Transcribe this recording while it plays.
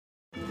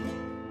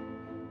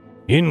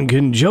In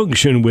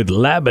conjunction with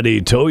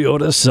Labadee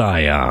Toyota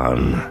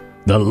Scion,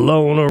 the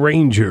Lone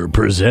Ranger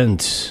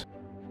presents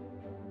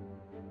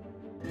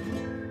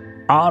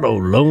Auto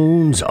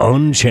Loans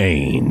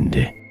Unchained.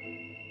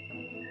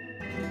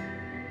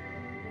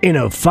 In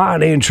a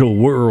financial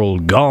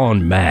world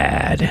gone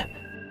mad,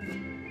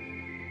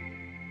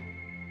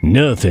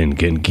 nothing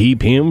can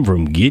keep him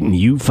from getting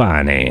you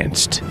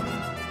financed.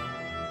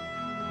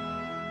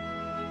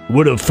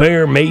 Would a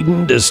fair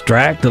maiden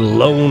distract a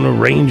Lone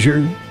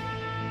Ranger?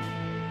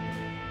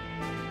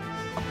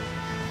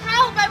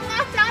 Help! I'm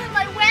locked out of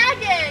my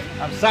wagon!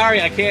 I'm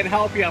sorry, I can't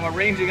help you. I'm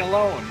arranging a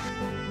loan.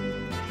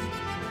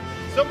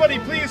 Somebody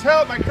please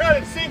help, my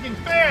credit's sinking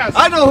fast!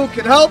 I know who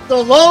can help, the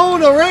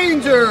Lone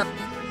Ranger!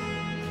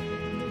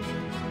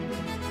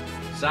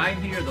 Sign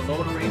here, the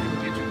Lone Ranger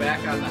will get you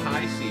back on the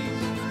high seas.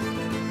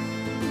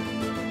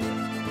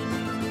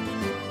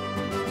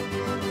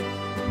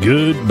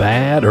 Good,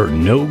 bad, or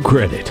no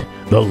credit,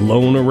 the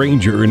Lone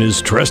Ranger and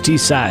his trusty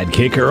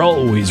sidekick are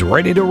always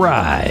ready to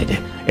ride,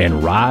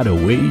 and ride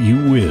away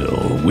you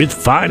will with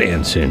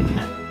financing.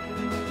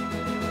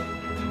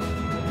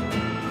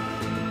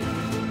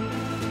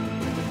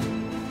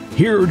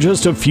 Here are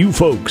just a few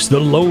folks the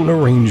Lone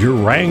Ranger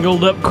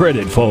wrangled up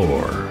credit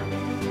for.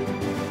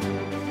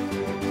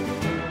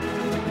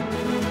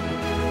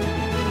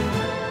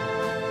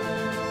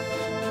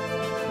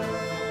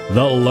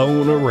 The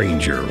Lone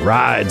Ranger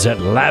rides at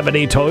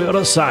Labadee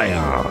Toyota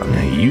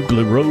Scion,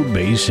 Euclid Road,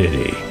 Bay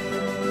City.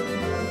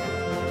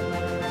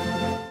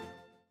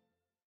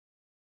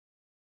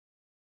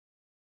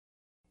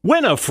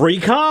 Win a free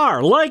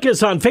car. Like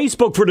us on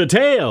Facebook for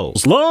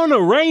details. Lone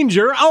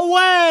Ranger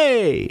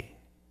away!